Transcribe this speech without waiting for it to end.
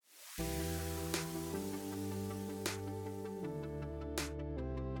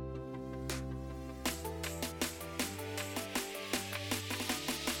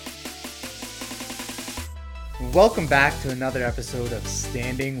Welcome back to another episode of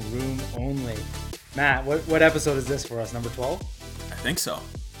Standing Room Only. Matt, what episode is this for us? Number 12? I think so.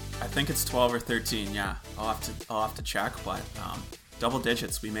 I think it's 12 or 13. Yeah, I'll have to check, but double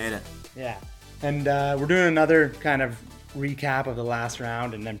digits. We made it. Yeah, and we're doing another kind of recap of the last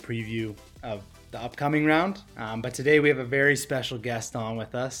round and then preview of the upcoming round. But today we have a very special guest on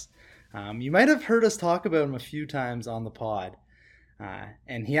with us. You might have heard us talk about him a few times on the pod.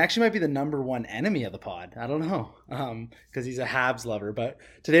 And he actually might be the number one enemy of the pod. I don't know, because he's a Habs lover. But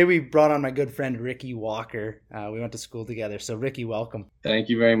today we brought on my good friend Ricky Walker. We went to school together. So Ricky, welcome. Thank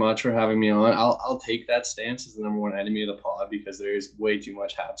you very much for having me on. I'll take that stance as the number one enemy of the pod because there's way too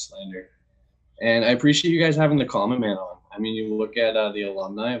much Habs slander. And I appreciate you guys having the common man on. I mean, you look at the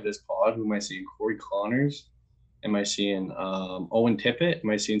alumni of this pod. Who am I seeing? Corey Connors. Am I seeing Owen Tippett?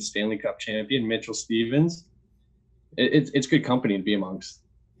 Am I seeing Stanley Cup champion Mitchell Stevens? It's good company to be amongst.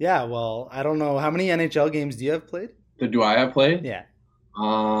 Yeah, well, I don't know. How many NHL games do you have played? Do I have played? Yeah.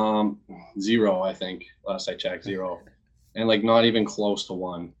 0, I think. Last I checked, 0. And not even close to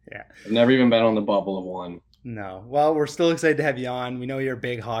 1. Yeah. I've never even been on the bubble of 1. No. Well, we're still excited to have you on. We know you're a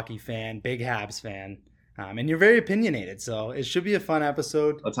big hockey fan, big Habs fan. And you're very opinionated, so it should be a fun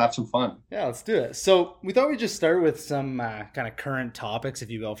episode. Let's have some fun. Yeah, let's do it. So we thought we'd just start with some kind of current topics, if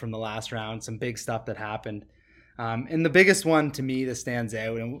you will, from the last round, some big stuff that happened. And the biggest one to me that stands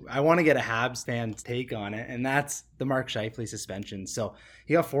out, and I want to get a Habs fan's take on it, and that's the Mark Scheifele suspension. So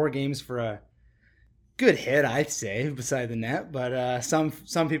he got 4 games for a good hit, I'd say, beside the net. But some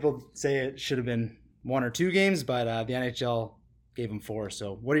people say it should have been 1 or 2 games, but the NHL gave him 4.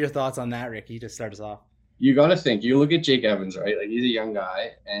 So what are your thoughts on that, Ricky, to start us off? You got to think. You look at Jake Evans, right? He's a young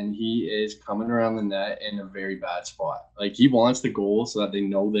guy, and he is coming around the net in a very bad spot. He wants the goal so that they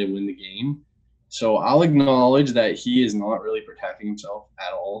know they win the game. So I'll acknowledge that he is not really protecting himself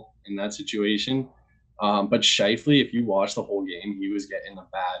at all in that situation. But Scheifele, if you watch the whole game, he was getting a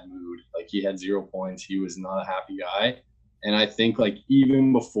bad mood. He had 0 points. He was not a happy guy. And I think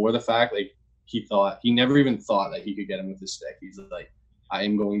even before the fact, he never even thought that he could get him with his stick. He's like, I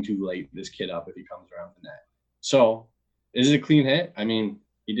am going to light this kid up if he comes around the net. So is it a clean hit? I mean,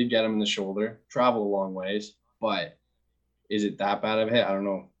 he did get him in the shoulder, travel a long ways, but is it that bad of a hit? I don't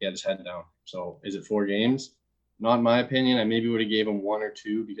know. He had his head down. So is it 4 games? Not in my opinion. I maybe would have gave him 1 or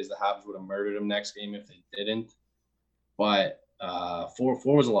 2 because the Habs would have murdered him next game if they didn't. But 4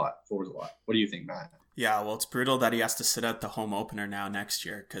 was a lot. 4 was a lot. What do you think, Matt? Yeah, well, it's brutal that he has to sit out the home opener now next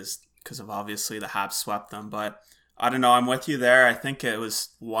year because of obviously the Habs swept them. But I don't know. I'm with you there. I think it was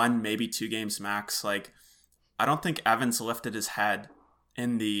 1, maybe 2 games max. I don't think Evans lifted his head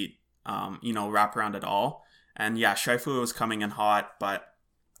in the wraparound at all. And yeah, Scheifele was coming in hot, but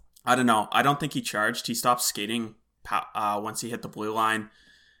I don't know. I don't think he charged. He stopped skating once he hit the blue line.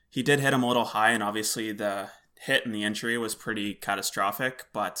 He did hit him a little high, and obviously the hit and the injury was pretty catastrophic.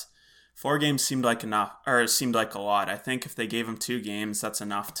 But 4 games seemed like enough, or seemed like a lot. I think if they gave him 2 games, that's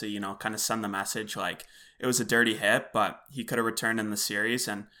enough to kind of send the message it was a dirty hit, but he could have returned in the series,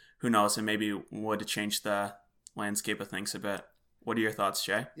 and who knows, it maybe would have changed the landscape of things a bit. What are your thoughts,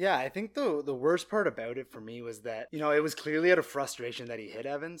 Jay? Yeah, I think the worst part about it for me was that, it was clearly out of frustration that he hit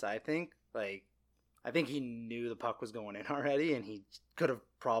Evans, I think. I think he knew the puck was going in already, and he could have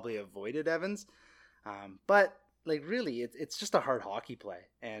probably avoided Evans. But, really, it's just a hard hockey play.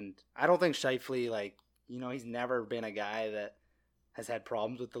 And I don't think Scheifele, he's never been a guy that has had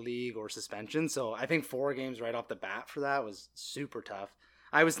problems with the league or suspension. So I think 4 games right off the bat for that was super tough.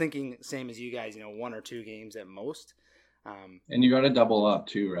 I was thinking same as you guys, 1 or 2 games at most. And you got to double up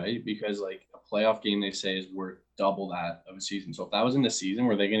too, right? Because a playoff game, they say, is worth double that of a season. So if that was in the season,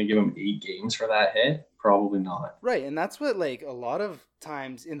 were they going to give him 8 games for that hit? Probably not. Right. And that's what a lot of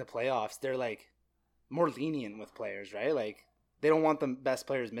times in the playoffs, they're more lenient with players, right? They don't want the best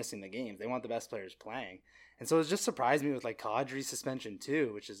players missing the games. They want the best players playing. And so it just surprised me with Kadri's suspension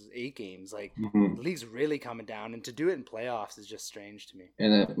too, which is 8 games. The league's really coming down, and to do it in playoffs is just strange to me.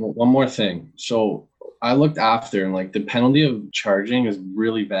 And then one more thing. So I looked after, and the penalty of charging is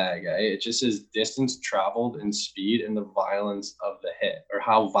really vague. It just says distance traveled and speed and the violence of the hit, or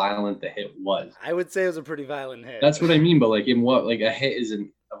how violent the hit was. I would say it was a pretty violent hit. That's what I mean. But in what? A hit is a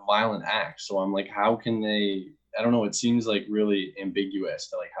violent act. So I'm how can they? I don't know. It seems really ambiguous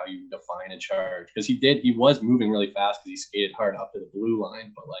to how you define a charge, because he was moving really fast because he skated hard up to the blue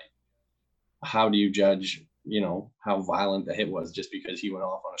line. But how do you judge, how violent the hit was just because he went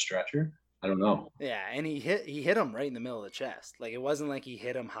off on a stretcher? I don't know. Yeah, and he hit him right in the middle of the chest. It wasn't he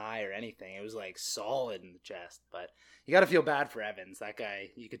hit him high or anything. It was solid in the chest. But you got to feel bad for Evans. That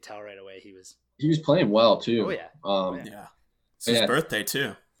guy, you could tell right away he was playing well too. Oh yeah. Yeah. It's his birthday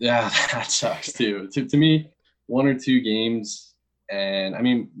too. Yeah, that sucks too. To me, 1 or 2 games, and I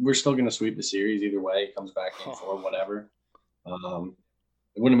mean we're still going to sweep the series either way. It comes back game 4, whatever.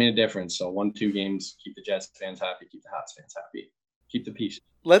 It wouldn't have made a difference. So 1-2 games, keep the Jets fans happy, keep the Habs fans happy, keep the peace.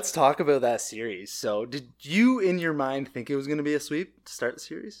 Let's talk about that series. So did you, in your mind, think it was going to be a sweep to start the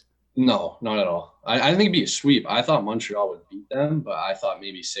series? No, not at all. I think it'd be a sweep. I thought Montreal would beat them, but I thought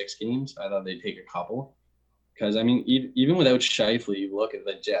maybe 6 games. I thought they'd take a couple. Because, I mean, even without Scheifele, you look at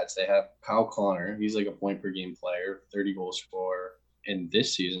the Jets, they have Kyle Connor. He's like a point-per-game player, 30-goal scorer. In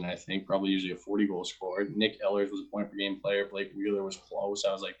this season, I think, probably usually a 40-goal scorer. Nick Ehlers was a point-per-game player. Blake Wheeler was close.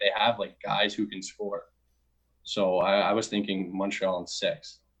 I was like, they have, like, guys who can score. So I was thinking Montreal in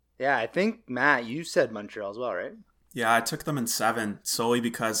 6. Yeah, I think, Matt, you said Montreal as well, right? Yeah, I took them in 7 solely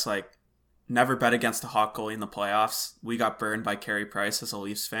because, like, never bet against a hot goalie in the playoffs. We got burned by Carey Price as a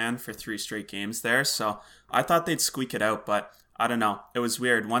Leafs fan for 3 straight games there, so I thought they'd squeak it out, but I don't know. It was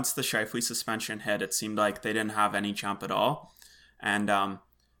weird. Once the Scheifele suspension hit, it seemed like they didn't have any jump at all, and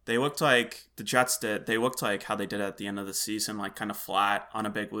they looked like the Jets did. They looked like how they did at the end of the season, like kind of flat on a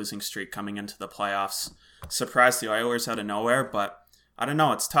big losing streak coming into the playoffs. Surprised the Oilers out of nowhere, but I don't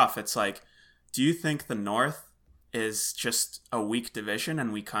know. It's tough. It's like, do you think the North is just a weak division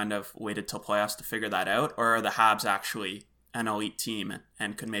and we kind of waited till playoffs to figure that out? Or are the Habs actually an elite team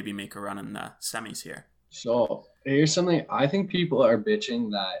and could maybe make a run in the semis here? So here's something. I think people are bitching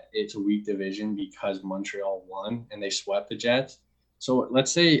that it's a weak division because Montreal won and they swept the Jets. So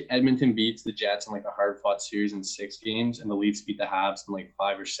let's say Edmonton beats the Jets in like a hard-fought series in 6 games and the Leafs beat the Habs in like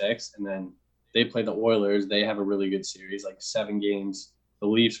 5 or 6, and then they play the Oilers. They have a really good series, like 7 games. The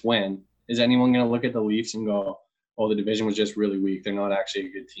Leafs win. Is anyone going to look at the Leafs and go, oh, the division was just really weak, they're not actually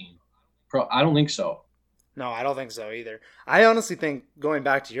a good team? I don't think so. No, I don't think so either. I honestly think, going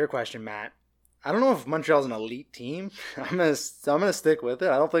back to your question, Matt, I don't know if Montreal's an elite team. I'm gonna stick with it.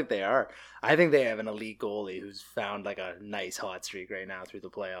 I don't think they are. I think they have an elite goalie who's found like a nice hot streak right now through the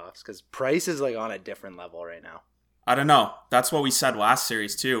playoffs, because Price is like on a different level right now. I don't know. That's what we said last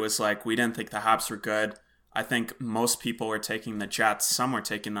series too. It's like we didn't think the Habs were good. I think most people were taking the Jets. Some were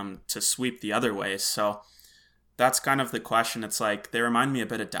taking them to sweep the other way. So that's kind of the question. It's like they remind me a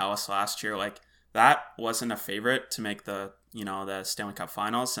bit of Dallas last year. Like that wasn't a favorite to make the Stanley Cup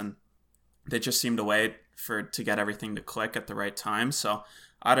Finals, and they just seemed to wait to get everything to click at the right time. So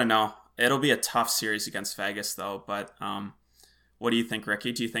I don't know. It'll be a tough series against Vegas though. But what do you think,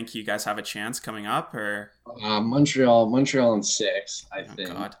 Ricky? Do you think you guys have a chance coming up, or Montreal in 6? I think.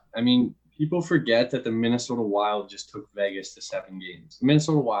 God. I mean, people forget that the Minnesota Wild just took Vegas to 7 games.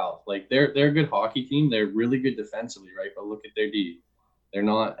 Minnesota Wild, like they're a good hockey team. They're really good defensively, right? But look at their D. They're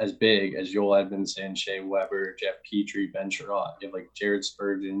not as big as Joel Edmondson, Shea Weber, Jeff Petrie, Ben Sherratt. You have like Jared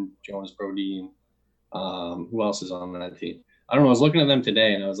Spurgeon, Jonas Brodin. Who else is on that team? I don't know. I was looking at them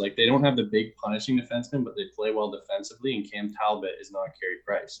today, and I was like, they don't have the big punishing defenseman, but they play well defensively, and Cam Talbot is not Carey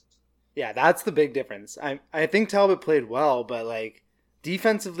Price. Yeah, that's the big difference. I think Talbot played well, but like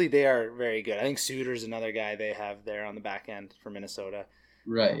defensively, they are very good. I think Suter's another guy they have there on the back end for Minnesota.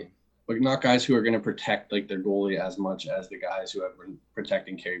 Right. But not guys who are going to protect like their goalie as much as the guys who have been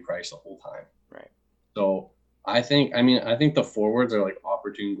protecting Carey Price the whole time. Right. So I think the forwards are like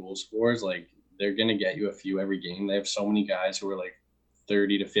opportune goal scorers. Like they're going to get you a few every game. They have so many guys who are like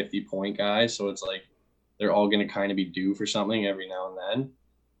 30 to 50 point guys. So it's like they're all going to kind of be due for something every now and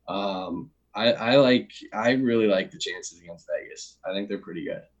then. I really like the chances against Vegas. I think they're pretty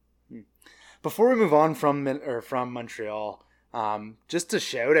good. Before we move on from Montreal, just a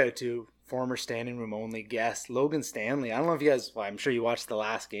shout out to former standing room only guest Logan Stanley. I don't know if you guys, I'm sure you watched the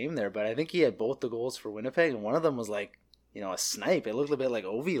last game there, but I think he had both the goals for Winnipeg, and one of them was like, a snipe. It looked a bit like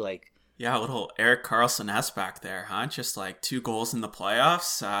Ovi, like. Yeah, a little Erik Karlsson-esque back there, huh? Just like 2 goals in the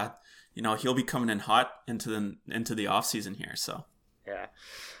playoffs. He'll be coming in hot into the offseason here. So yeah.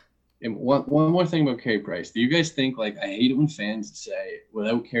 And one more thing about Carey Price. Do you guys think, like, I hate it when fans say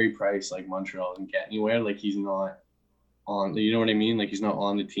without Carey Price, like Montreal doesn't get anywhere, like he's not on, you know what I mean? Like he's not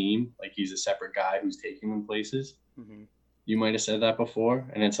on the team, like he's a separate guy who's taking them places. Mm-hmm. You might have said that before,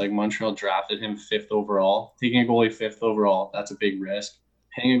 and it's like Montreal drafted him 5th overall. Taking a goalie 5th overall, that's a big risk.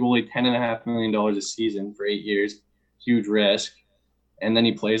 Paying a goalie $10.5 million a season for 8 years, huge risk. And then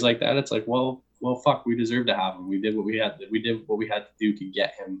he plays like that. It's like, well, fuck, we deserve to have him. We did what we had to do to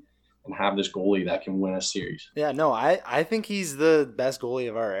get him and have this goalie that can win a series. Yeah, no, I think he's the best goalie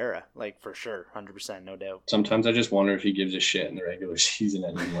of our era, like for sure, 100%, no doubt. Sometimes I just wonder if he gives a shit in the regular season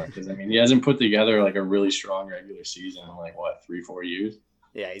anymore, because I mean, he hasn't put together like a really strong regular season in like 3-4 years.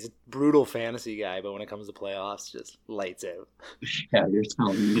 Yeah, he's a brutal fantasy guy, but when it comes to playoffs, just lights out. Yeah, you're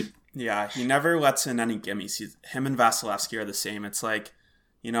telling me. Yeah, he never lets in any gimmies. Him and Vasilevsky are the same. It's like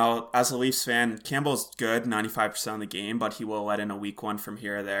you know, as a Leafs fan, Campbell's good 95% of the game, but he will let in a weak one from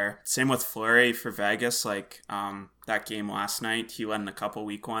here or there. Same with Fleury for Vegas. Like that game last night, he let in a couple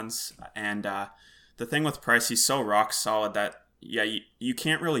weak ones. And the thing with Price, he's so rock solid that, yeah, you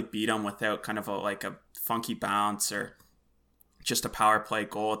can't really beat him without kind of a funky bounce or just a power play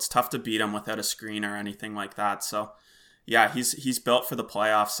goal. It's tough to beat him without a screen or anything like that. So, yeah, he's built for the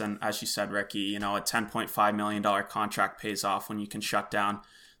playoffs. And as you said, Ricky, you know, a $10.5 million contract pays off when you can shut down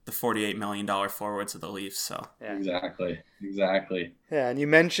the $48 million forwards of the Leafs. So Yeah. Exactly. Yeah, and you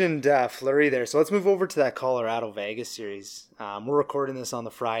mentioned Fleury there. So let's move over to that Colorado-Vegas series. We're recording this on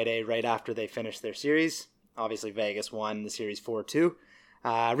the Friday right after they finished their series. Obviously, Vegas won the series 4-2.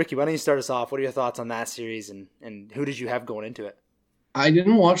 Ricky, why don't you start us off? What are your thoughts on that series, and who did you have going into it? I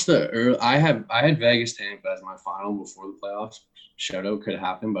didn't watch the early. I had Vegas Tampa as my final before the playoffs. Shutout could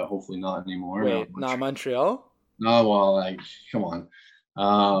happen, but hopefully not anymore. Wait, not Montreal? No, well, like, come on.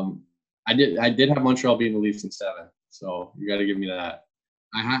 I did have Montreal beating the Leafs in 7, so you got to give me that.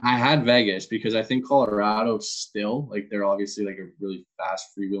 I had Vegas because I think Colorado still, like, they're obviously like a really fast,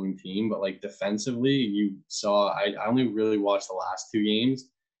 freewheeling team, but like defensively, you saw I only really watched the last 2 games,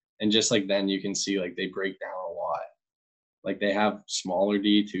 and just like then you can see like they break down a lot. Like they have smaller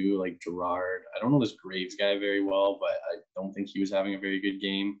D too, like Gerard. I don't know this Graves guy very well, but I don't think he was having a very good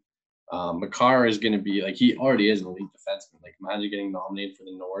game. Makar is going to be like, he already is an elite defenseman. Like imagine getting nominated for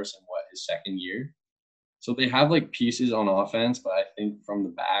the Norris in his second year. So they have like pieces on offense, but I think from the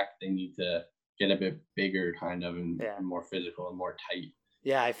back they need to get a bit bigger, kind of, and more physical and more tight.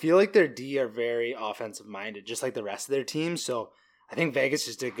 Yeah, I feel like their D are very offensive minded, just like the rest of their team. So I think Vegas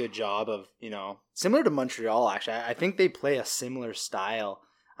just did a good job of, you know, similar to Montreal, actually. I think they play a similar style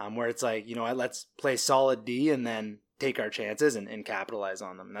where it's like, you know, let's play solid D and then take our chances and capitalize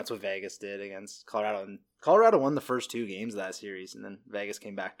on them. And that's what Vegas did against Colorado. And Colorado won the first 2 games of that series, and then Vegas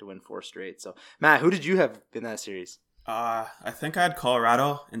came back to win 4 straight. So, Matt, who did you have in that series? I think I had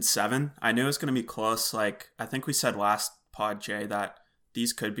Colorado in 7. I knew it was going to be close. Like, I think we said last pod, Jay, that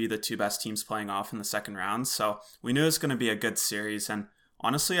these could be the 2 best teams playing off in the second round. So we knew it was going to be a good series. And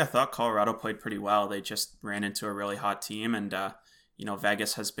honestly, I thought Colorado played pretty well. They just ran into a really hot team. And, you know,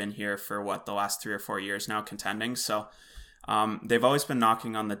 Vegas has been here for the last 3 or 4 years now contending. So they've always been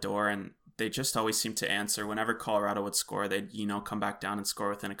knocking on the door, and they just always seem to answer. Whenever Colorado would score, they'd, you know, come back down and score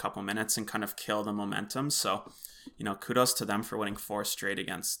within a couple minutes and kind of kill the momentum. So, you know, kudos to them for winning 4 straight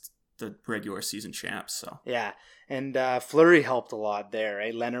against the regular season champs. So yeah, and Fleury helped a lot there,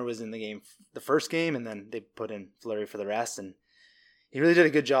 right? Leonard was in the game the first game, and then they put in Fleury for the rest, and he really did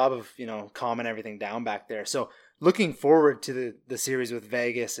a good job of, you know, calming everything down back there. So looking forward to the series with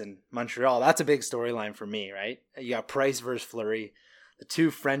Vegas and Montreal, that's a big storyline for me, right? You got Price versus Fleury, the 2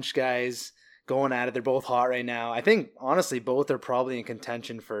 French guys going at it. They're both hot right now. I think honestly both are probably in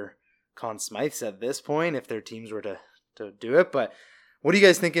contention for Conn Smythes at this point if their teams were to do it, but what are you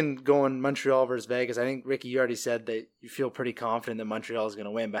guys thinking going Montreal versus Vegas? I think, Ricky, you already said that you feel pretty confident that Montreal is going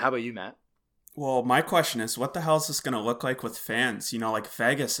to win, but how about you, Matt? Well, my question is, what the hell is this going to look like with fans? You know, like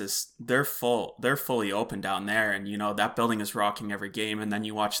Vegas they're fully open down there, and, you know, that building is rocking every game, and then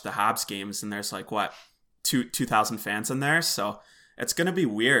you watch the Habs games, and there's like, 2,000 fans in there, so it's going to be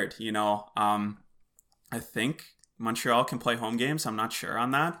weird, you know. I think Montreal can play home games. I'm not sure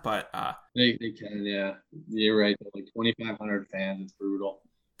on that, but they can, yeah. You're right. Like 2,500 fans, it's brutal.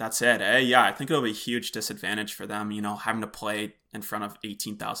 That's it, eh? Yeah, I think it'll be a huge disadvantage for them, you know, having to play in front of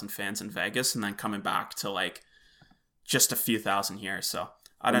 18,000 fans in Vegas and then coming back to like just a few thousand here. So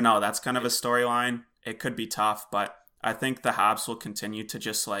I don't know. That's kind of a storyline. It could be tough, but I think the Habs will continue to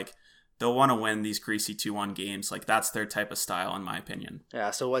just like, they'll want to win these greasy 2-1 games. Like that's their type of style, in my opinion. Yeah.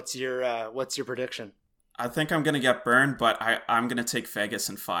 So what's your prediction? I think I'm going to get burned, but I'm going to take Vegas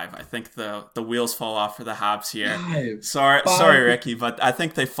in 5. I think the wheels fall off for the Habs here. Sorry, Ricky, but I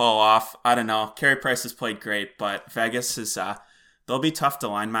think they fall off. I don't know. Carey Price has played great, but Vegas is they'll be tough to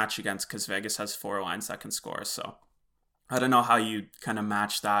line match against because Vegas has 4 lines that can score. So I don't know how you kind of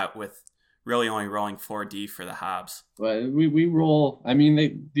match that with really only rolling 4D for the Habs. But we roll. I mean,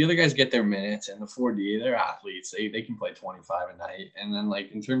 the other guys get their minutes, and the 4D, they're athletes. They can play 25 a night. And then,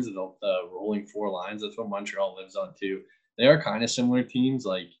 like, in terms of the rolling 4 lines, that's what Montreal lives on, too. They are kind of similar teams.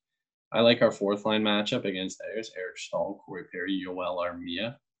 Like, I like our 4th line matchup against theirs. Eric Stahl, Corey Perry, Yoel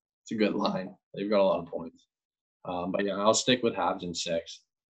Armia. It's a good line. They've got a lot of points. But, yeah, I'll stick with Habs in 6.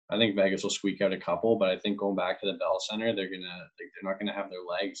 I think Vegas will squeak out a couple, but I think going back to the Bell Center, they're not gonna have their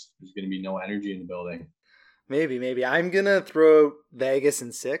legs. There's gonna be no energy in the building. Maybe. I'm gonna throw Vegas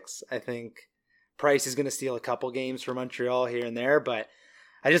in 6. I think Price is gonna steal a couple games for Montreal here and there, but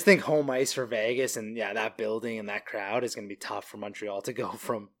I just think home ice for Vegas and that building and that crowd is going to be tough for Montreal to go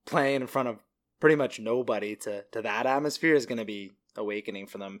from playing in front of pretty much nobody to that atmosphere is going to be awakening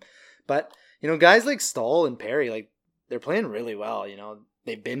for them. But, guys like Stahl and Perry, like they're playing really well.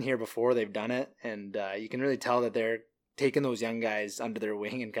 They've been here before, they've done it. And you can really tell that they're taking those young guys under their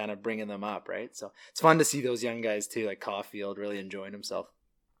wing and kind of bringing them up, right? So it's fun to see those young guys too, like Caulfield really enjoying himself.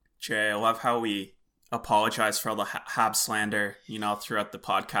 Jay, I love how we apologize for all the Habs slander, throughout the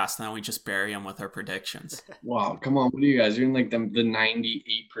podcast, and then we just bury them with our predictions. Wow, come on, what are you guys? You're in like the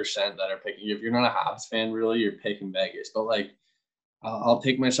 98% that are picking. If you're not a Habs fan, really, you're picking Vegas. But like, I'll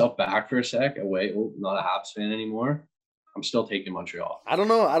take myself back for a sec. Away, not a Habs fan anymore. I'm still taking Montreal. I don't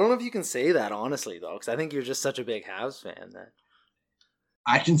know if you can say that honestly though, because I think you're just such a big Habs fan that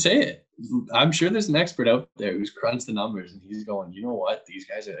I can say it. I'm sure there's an expert out there who's crunched the numbers and he's going, you know what? These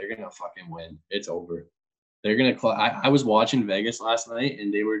guys they're gonna fucking win. It's over. They're gonna. I was watching Vegas last night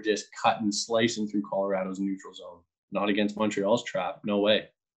and they were just cutting, slicing through Colorado's neutral zone. Not against Montreal's trap. No way.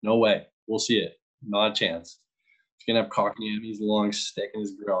 No way. We'll see it. Not a chance. He's gonna have Kotkaniemi's long stick in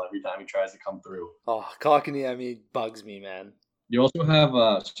his grill every time he tries to come through. Oh, Kotkaniemi bugs me, man. You also have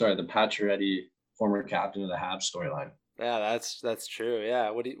the Pacioretty, former captain of the Habs storyline. Yeah, that's true.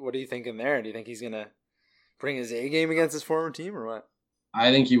 Yeah, what are you thinking there? Do you think he's gonna bring his A game against his former team or what? I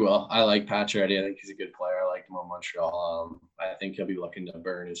think he will. I like Pacioretty. I think he's a good player. I liked him on Montreal. I think he'll be looking to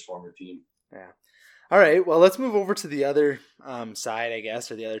burn his former team. Yeah. All right. Well, let's move over to the other side, I guess,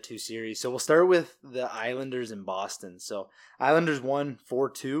 or the other two series. So we'll start with the Islanders in Boston. So Islanders won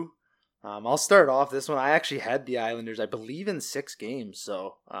 4-2. I'll start off this one. I actually had the Islanders, I believe, in 6 games.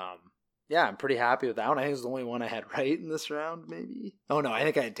 So yeah, I'm pretty happy with that one. I think it was the only one I had right in this round, maybe. Oh, no, I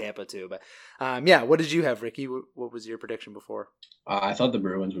think I had Tampa too. But yeah, what did you have, Ricky? What was your prediction before? I thought the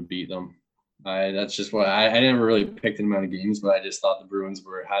Bruins would beat them. That's just what I never really picked an amount of games, but I just thought the Bruins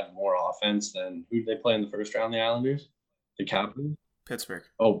had more offense than who did they play in the first round? The Islanders, the Capitals, Pittsburgh.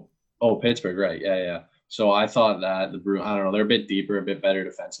 Oh, Pittsburgh, right? Yeah. So I thought that the Bruins, I don't know, they're a bit deeper, a bit better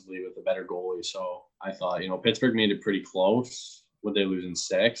defensively with a better goalie. So I thought, Pittsburgh made it pretty close. Would they lose in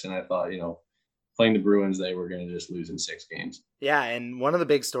 6? And I thought, playing the Bruins, they were going to just lose in 6 games. Yeah, and one of the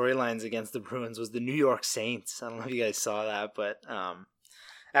big storylines against the Bruins was the New York Saints. I don't know if you guys saw that, but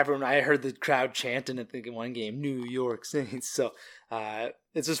I heard the crowd chanting, I think, in one game, New York Saints. So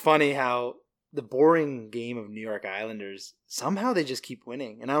it's just funny how the boring game of New York Islanders, somehow they just keep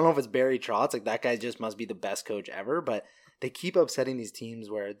winning. And I don't know if it's Barry Trotz, like that guy just must be the best coach ever, but they keep upsetting these teams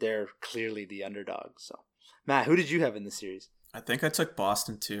where they're clearly the underdogs. So, Matt, who did you have in the series? I think I took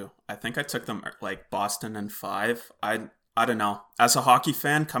Boston too. I think I took them like Boston in 5. I don't know. As a hockey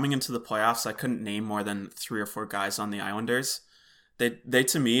fan coming into the playoffs, I couldn't name more than 3 or 4 guys on the Islanders. They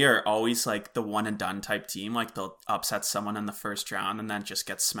to me are always like the one and done type team. Like they'll upset someone in the first round and then just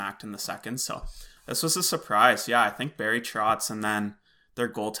get smacked in the second. So this was a surprise. Yeah, I think Barry Trotz, and then their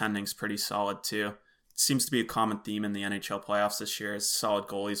goaltending's pretty solid too. It seems to be a common theme in the NHL playoffs this year. Is solid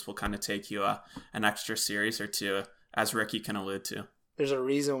goalies will kind of take you an extra series or two, as Ricky can allude to. There's a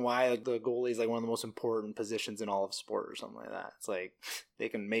reason why the goalie is like one of the most important positions in all of sport or something like that. It's like they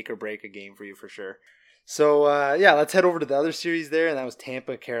can make or break a game for you for sure. So yeah, let's head over to the other series there, and that was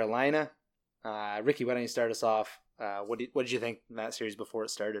Tampa, Carolina. Ricky, why don't you start us off? What did you think in that series before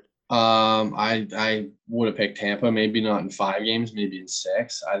it started? I would have picked Tampa, maybe not in 5 games, maybe in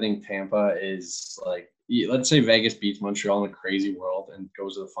 6. I think Tampa is like, let's say Vegas beats Montreal in a crazy world and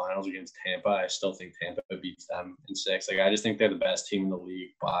goes to the finals against Tampa. I still think Tampa beats them in 6. Like, I just think they're the best team in the league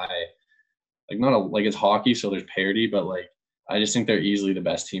by, like, it's hockey, so there's parity, but like, I just think they're easily the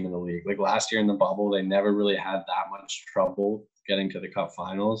best team in the league. Like last year in the bubble, they never really had that much trouble getting to the Cup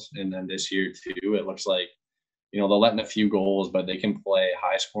Finals, and then this year too, it looks like, they'll let in a few goals, but they can play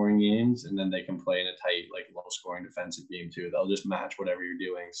high-scoring games, and then they can play in a tight, like low-scoring defensive game too. They'll just match whatever you're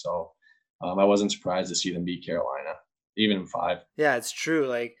doing. So I wasn't surprised to see them beat Carolina, even in 5. Yeah, it's true.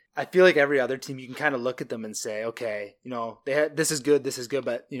 Like, I feel like every other team, you can kind of look at them and say, okay, this is good,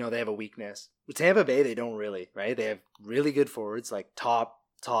 but, they have a weakness. With Tampa Bay, they don't really, right? They have really good forwards, like top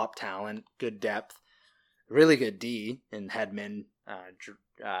talent, good depth, really good D in Hedman,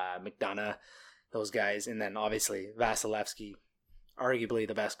 McDonough, those guys. And then obviously Vasilevsky, arguably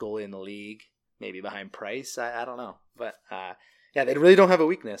the best goalie in the league, maybe behind Price. I don't know. But yeah, they really don't have a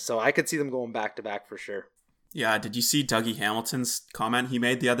weakness. So I could see them going back to back for sure. Yeah, did you see Dougie Hamilton's comment he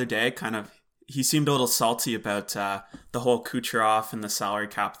made the other day? He seemed a little salty about the whole Kucherov and the salary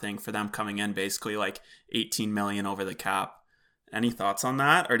cap thing for them coming in basically like $18 million over the cap. Any thoughts on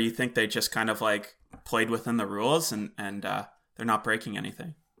that? Or do you think they just kind of like played within the rules and they're not breaking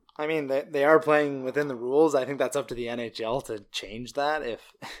anything? I mean, they are playing within the rules. I think that's up to the NHL to change that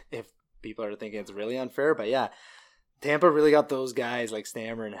if people are thinking it's really unfair. But yeah, Tampa really got those guys like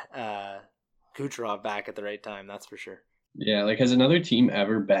Stammer and Kucherov back at the right time. That's for sure. Yeah, like has another team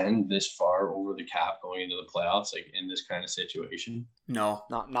ever been this far over the cap going into the playoffs, like in this kind of situation? No,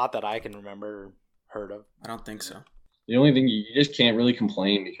 Not that I can remember or heard of. I don't think so. The only thing you just can't really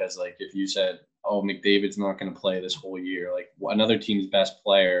complain because, like, if you said, "Oh, McDavid's not going to play this whole year," like another team's best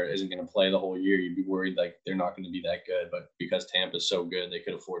player isn't going to play the whole year, you'd be worried like they're not going to be that good. But because Tampa's so good, they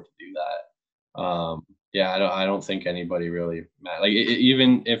could afford to do that. Yeah, I don't think anybody really like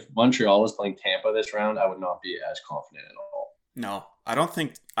even if Montreal was playing Tampa this round, I would not be as confident at all. No, I don't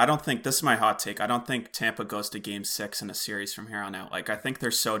think this is my hot take. I don't think Tampa goes to game 6 in a series from here on out. Like I think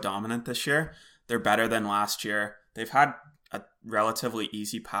they're so dominant this year. They're better than last year. They've had a relatively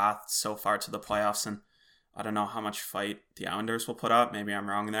easy path so far to the playoffs, and I don't know how much fight the Islanders will put up. Maybe I'm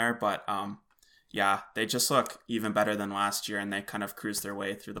wrong there, but yeah, they just look even better than last year, and they kind of cruise their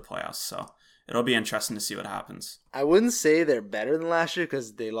way through the playoffs. So it'll be interesting to see what happens. I wouldn't say they're better than last year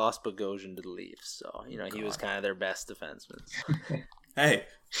because they lost Bogosian to the Leafs. So, he was kind of their best defenseman. Hey,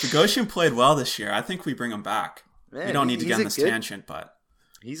 Bogosian played well this year. I think we bring him back. Man, we don't need to get on this tangent, but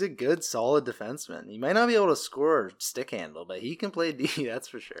he's a good, solid defenseman. He might not be able to score or stick handle, but he can play D, that's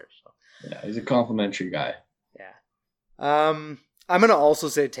for sure. So. Yeah, he's a complimentary guy. Yeah. I'm going to also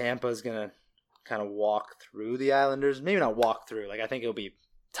say Tampa is going to kind of walk through the Islanders. Maybe not walk through. Like, I think it'll be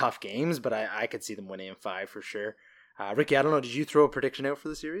tough games, but I could see them winning in 5 for sure. Ricky, I don't know. Did you throw a prediction out for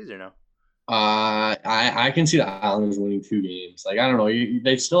the series or no? I can see the Islanders winning 2 games. Like, I don't know.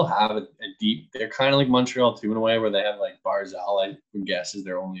 They still have a deep – they're kind of like Montreal too in a way where they have, like, Barzal, I would guess, is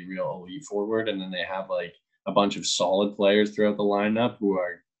their only real elite forward. And then they have, like, a bunch of solid players throughout the lineup who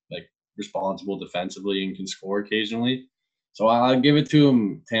are, like, responsible defensively and can score occasionally. So I'll give it to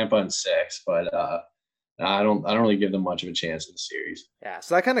them, Tampa in 6. But I don't really give them much of a chance in the series. Yeah,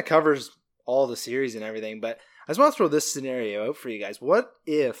 so that kind of covers all the series and everything. But I just want to throw this scenario out for you guys. What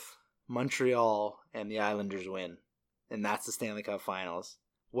if Montreal and the Islanders win, and that's the Stanley Cup Finals?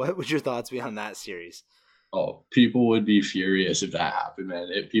 What would your thoughts be on that series? Oh, people would be furious if that happened, man.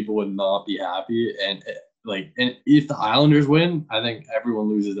 People would not be happy. And if the Islanders win, I think everyone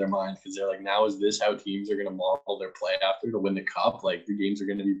loses their mind because they're like, now is this how teams are going to model their play after to win the cup? Like, the games are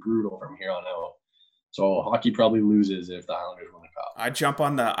going to be brutal from here on out. So hockey probably loses if the Islanders win the cup. I'd jump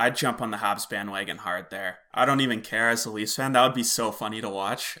on the Habs bandwagon hard there. I don't even care as a Leafs fan. That would be so funny to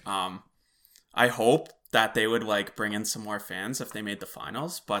watch. I hope that they would like bring in some more fans if they made the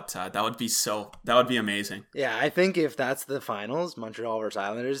finals, but that would be amazing. Yeah, I think if that's the finals, Montreal versus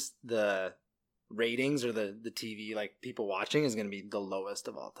Islanders, the ratings or the TV, like people watching, is going to be the lowest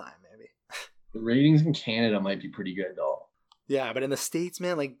of all time, maybe. The ratings in Canada might be pretty good though. Yeah, but in the States,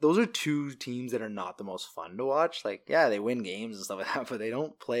 man, like those are 2 teams that are not the most fun to watch. Like, yeah, they win games and stuff like that, but they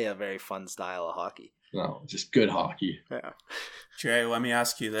don't play a very fun style of hockey. No, just good hockey. Yeah. Jay, let me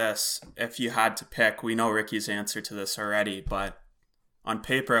ask you this. If you had to pick, we know Ricky's answer to this already, but on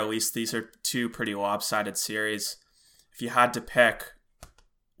paper, at least, these are 2 pretty lopsided series. If you had to pick,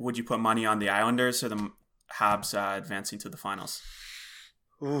 would you put money on the Islanders or the Habs advancing to the finals?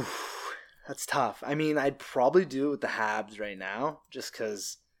 Ooh. That's tough. I mean, I'd probably do it with the Habs right now, just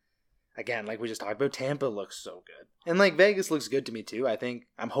because, again, like we just talked about, Tampa looks so good. And, like, Vegas looks good to me, too.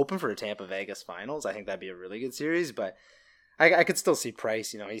 I'm hoping for a Tampa-Vegas finals. I think that'd be a really good series, but I could still see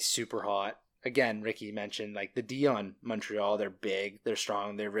Price. He's super hot. Again, Ricky mentioned, like, the D on Montreal, they're big, they're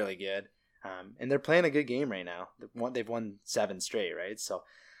strong, they're really good. And they're playing a good game right now. They've won 7 straight, right? So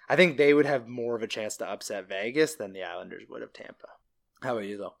I think they would have more of a chance to upset Vegas than the Islanders would of Tampa. How about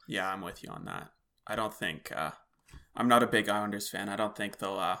you, though? Yeah, I'm with you on that. I don't think I'm not a big Islanders fan. I don't think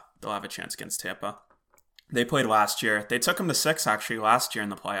they'll have a chance against Tampa. They played last year. They took them to 6 actually last year in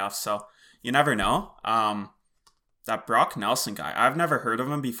the playoffs. So you never know. That Brock Nelson guy, I've never heard of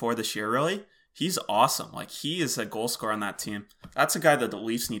him before this year. Really, he's awesome. Like, he is a goal scorer on that team. That's a guy that the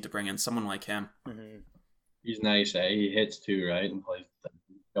Leafs need to bring in. Someone like him. Mm-hmm. He's nice, eh? He hits too, right? And plays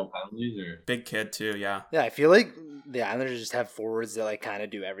no penalties, or big kid too. Yeah. Yeah, I feel like the Islanders just have forwards that like kind of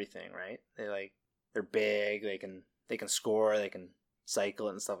do everything, right? They're big, they can score, they can cycle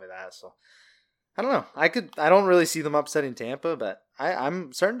it and stuff like that. So I don't know. I don't really see them upsetting Tampa, but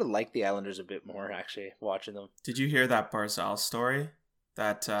I'm starting to like the Islanders a bit more actually watching them. Did you hear that Barzal story?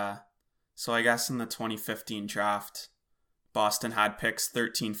 That so I guess in the 2015 draft, Boston had picks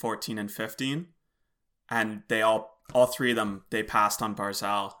 13, 14, and 15, and they all 3 of them, they passed on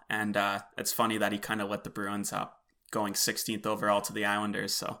Barzal, and it's funny that he kind of lit the Bruins up, going 16th overall to the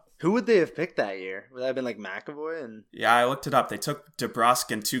Islanders. So Who would they have picked that year? Would that have been like McAvoy? And Yeah, I looked it up. They took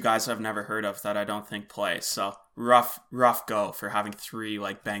DeBrusque and 2 guys I've never heard of that I don't think play. So rough go for having 3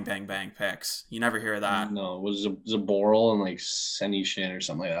 like bang bang bang picks. You never hear that. No, it was Zaboral and like Senishin or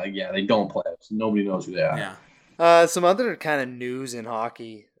something like that. Like, yeah, they don't play. So nobody knows who they are. Yeah. some other kind of news in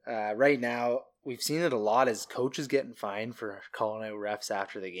hockey right now. We've seen it a lot as coaches getting fined for calling out refs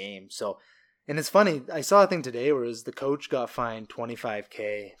after the game. So, and it's funny. I saw a thing today where the coach got fined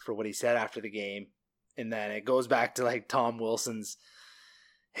 $25,000 for what he said after the game, and then it goes back to like Tom Wilson's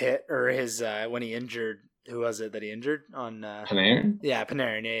hit or his when he injured. Who was it that he injured on? Panarin? Yeah,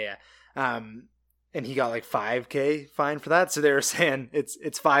 Panarin. Yeah. And he got like $5,000 fine for that. So they were saying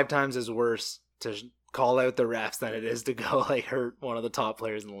it's 5 times as worse to call out the refs than it is to go like hurt one of the top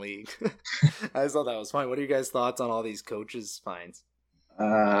players in the league. I just thought that was funny. What are you guys' thoughts on all these coaches' fines?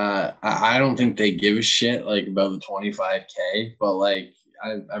 I don't think they give a shit like about the $25,000, but like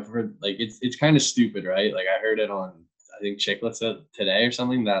I've heard like it's kind of stupid, right? Like I heard it on I think Chicklets today or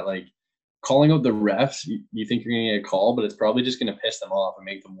something that like calling out the refs, you think you're gonna get a call, but it's probably just gonna piss them off and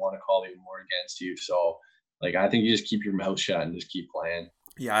make them want to call even more against you. So like I think you just keep your mouth shut and just keep playing.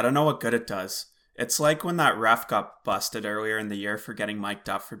 Yeah, I don't know what good it does. It's like when that ref got busted earlier in the year for getting mic'd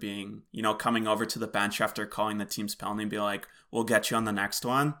up for being, coming over to the bench after calling the team's penalty and be like, we'll get you on the next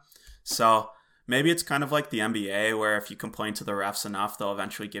one. So maybe it's kind of like the NBA where if you complain to the refs enough, they'll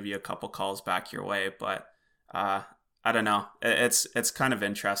eventually give you a couple calls back your way. But I don't know. It's kind of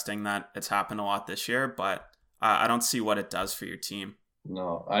interesting that it's happened a lot this year, but I don't see what it does for your team.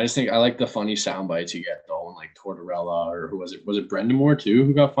 No, I just think I like the funny sound bites you get though, like Tortorella or who was it? Was it Brendamore too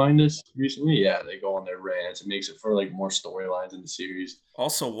who got fined this recently? Yeah, they go on their rants. It makes it for like more storylines in the series.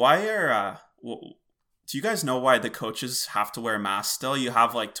 Also, why are do you guys know why the coaches have to wear masks still? You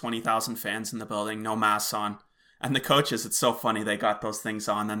have like 20,000 fans in the building, no masks on. And the coaches, it's so funny, they got those things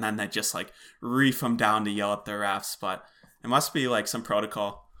on and then they just like reef them down to yell at the refs. But it must be like some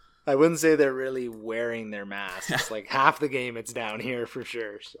protocol. I wouldn't say they're really wearing their masks. Like half the game it's down here for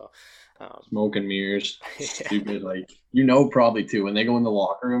sure. So smoke and mirrors. Yeah. Stupid. Like probably too. When they go in the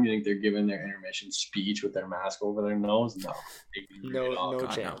locker room, you think they're giving their intermission speech with their mask over their nose? No. No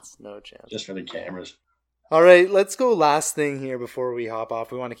chance. No chance. Just for the cameras. All right, let's go last thing here before we hop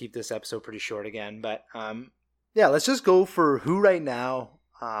off. We want to keep this episode pretty short again, but yeah, let's just go for who right now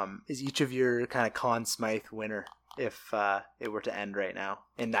is each of your kind of Conn Smythe winner if it were to end right now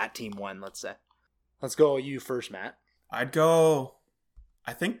and that team won, let's say. Let's go you first, Matt. I'd go,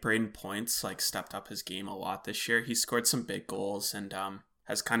 I think Braden Point's like stepped up his game a lot this year. He scored some big goals and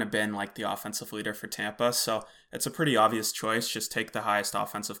has kind of been like the offensive leader for Tampa. So it's a pretty obvious choice. Just take the highest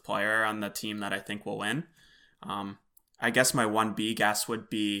offensive player on the team that I think will win. I guess my 1B guess would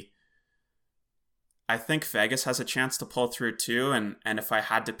be I think Vegas has a chance to pull through too. And if I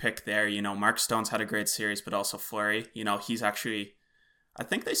had to pick there, Mark Stone's had a great series, but also Fleury, he's actually, I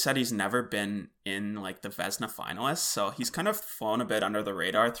think they said he's never been in like the Vezina finalists. So he's kind of flown a bit under the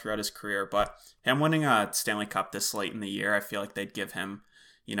radar throughout his career, but him winning a Stanley Cup this late in the year, I feel like they'd give him,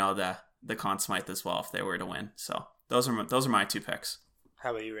 the Conn Smythe as well if they were to win. So those are my 2 picks.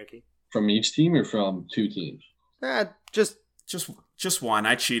 How about you, Ricky? From each team or from 2 teams? Just one.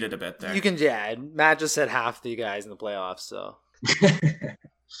 I cheated a bit there. You can, yeah. Matt just said half the guys in the playoffs, so.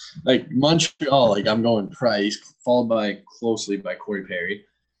 Like Montreal, like I'm going Price, followed closely by Corey Perry.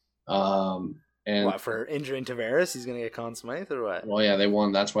 And what, for injuring Tavares, he's gonna get Conn Smythe or what? Well, yeah, they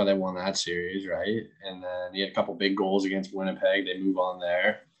won. That's why they won that series, right? And then he had a couple big goals against Winnipeg. They move on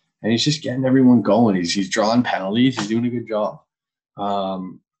there, and he's just getting everyone going. He's drawing penalties. He's doing a good job.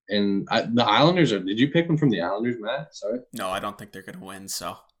 And the Islanders did you pick them from the Islanders, Matt? Sorry. No, I don't think they're going to win,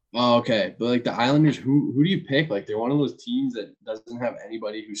 so. Oh, okay. But like the Islanders, who do you pick? Like they're one of those teams that doesn't have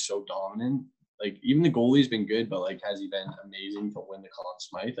anybody who's so dominant. Like even the goalie's been good, but like has he been amazing to win the Conn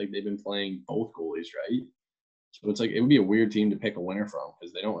Smythe? Like they've been playing both goalies, right? So it's like it would be a weird team to pick a winner from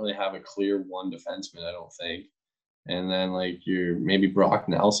because they don't really have a clear one defenseman, I don't think. And then like you're maybe Brock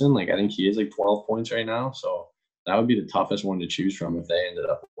Nelson. Like I think he is like 12 points right now. So that would be the toughest one to choose from if they ended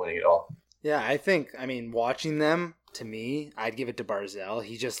up winning it all. Yeah, I mean, watching them, to me, I'd give it to Barzal.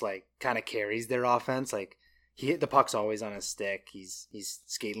 He just, like, kind of carries their offense. Like, the puck's always on his stick. He's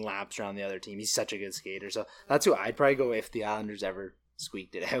skating laps around the other team. He's such a good skater. So that's who I'd probably go if the Islanders ever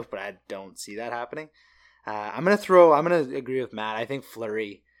squeaked it out, but I don't see that happening. I'm going to agree with Matt. I think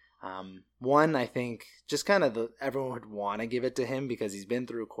Fleury, one, I think just kind of everyone would want to give it to him because he's been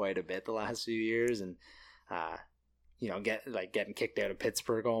through quite a bit the last few years and, getting kicked out of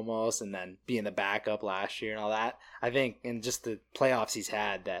Pittsburgh almost and then being the backup last year and all that. I think in just the playoffs he's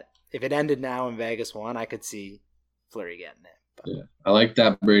had that if it ended now and Vegas won, I could see Fleury getting it. Yeah, I like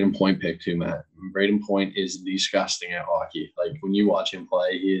that Braden Point pick too, Matt. Braden Point is disgusting at hockey. Like when you watch him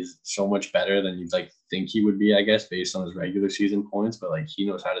play, he is so much better than you'd like think he would be, I guess, based on his regular season points. But like he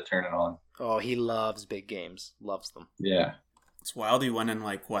knows how to turn it on. Oh, he loves big games. Loves them. Yeah, It's wild. He went in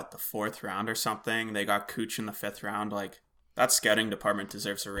like what, the 4th round or something. They got Cooch in the 5th round. Like that scouting department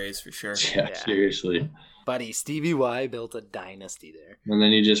deserves a raise for sure. yeah, seriously. Buddy, Stevie Y built a dynasty there. And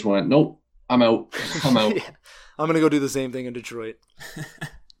then he just went, nope, I'm out. I'm out. Yeah. I'm gonna go do the same thing in Detroit.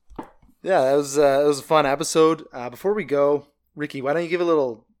 Yeah, that was a fun episode. Before we go, Ricky, why don't you give a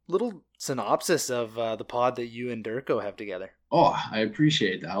little synopsis of the pod that you and Durko have together? Oh, I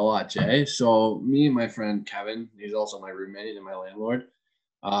appreciate that a lot, Jay. So me and my friend Kevin, he's also my roommate and my landlord.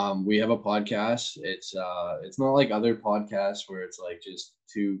 We have a podcast. It's not like other podcasts where it's like just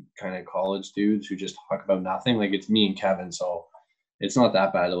two kind of college dudes who just talk about nothing. Like it's me and Kevin, so it's not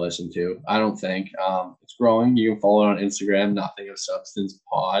that bad to listen to, I don't think. It's growing. You can follow it on Instagram, Nothing of Substance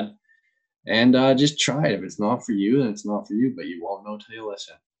Pod. And just try it. If it's not for you, then it's not for you, but you won't know till you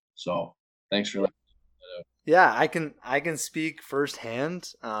listen. So thanks for listening. Yeah, I can speak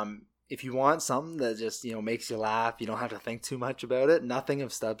firsthand. If you want something that just, makes you laugh, you don't have to think too much about it. Nothing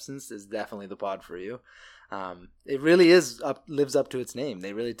of Substance is definitely the pod for you. It really lives up to its name.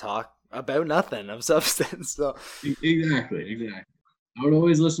 They really talk about nothing of substance. So Exactly. I would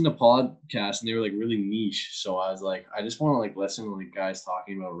always listen to podcasts and they were like really niche. So I was like, I just want to like listen to like guys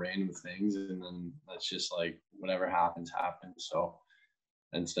talking about random things, and then that's just like whatever happens. So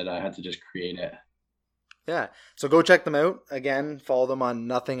instead I had to just create it. yeah, so go check them out. Again, follow them on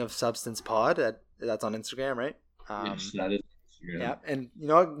Nothing of Substance Pod. That's on Instagram, right? Yes, that is Instagram. Yeah, and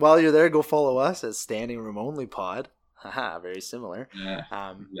while you're there, go follow us at Standing Room Only Pod. Haha, very similar. Yeah.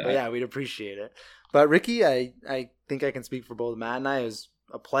 But yeah, we'd appreciate it. But Ricky, I think I can speak for both Matt and I. It was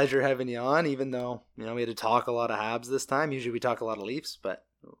a pleasure having you on, even though we had to talk a lot of Habs this time. Usually we talk a lot of Leafs, but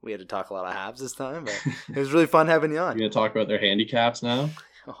we had to talk a lot of Habs this time. But it was really fun having you on. You're gonna talk about their handicaps now?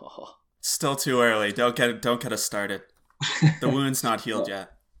 Oh. Still too early. Don't get us started. The wound's not healed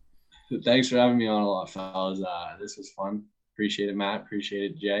yet. Thanks for having me on a lot, fellas. This was fun. Appreciate it, Matt.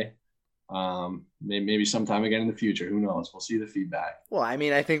 Appreciate it, Jay. Maybe sometime again in the future. Who knows? We'll see the feedback. Well, I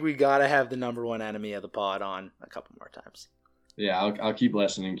mean, I think we got to have the number one enemy of the pod on a couple more times. Yeah, I'll keep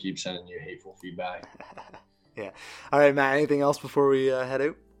listening, keep sending you hateful feedback. Yeah. All right, Matt, anything else before we head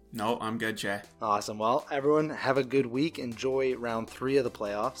out? No, I'm good, Jay. Awesome. Well, everyone, have a good week. Enjoy round 3 of the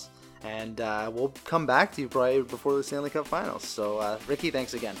playoffs. And we'll come back to you probably before the Stanley Cup Finals. So, Ricky,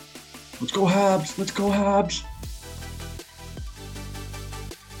 thanks again. Let's go Habs! Let's go Habs!